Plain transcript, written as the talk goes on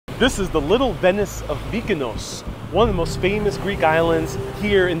This is the little Venice of Mykonos, one of the most famous Greek islands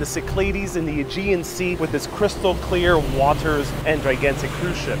here in the Cyclades in the Aegean Sea with its crystal clear waters and gigantic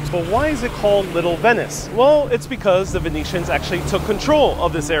cruise ships. But why is it called Little Venice? Well, it's because the Venetians actually took control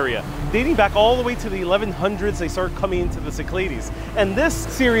of this area. Dating back all the way to the 1100s, they started coming into the Cyclades. And this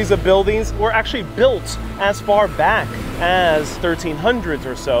series of buildings were actually built as far back as 1300s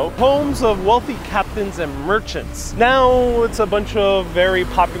or so. Homes of wealthy captains and merchants. Now it's a bunch of very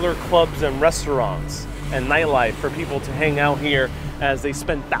popular clubs and restaurants and nightlife for people to hang out here as they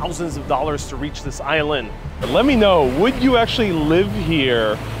spend thousands of dollars to reach this island. But let me know, would you actually live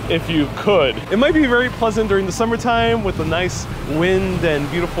here if you could? It might be very pleasant during the summertime with the nice wind and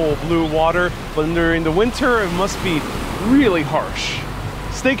beautiful blue water, but during the winter it must be really harsh.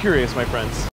 Stay curious, my friends.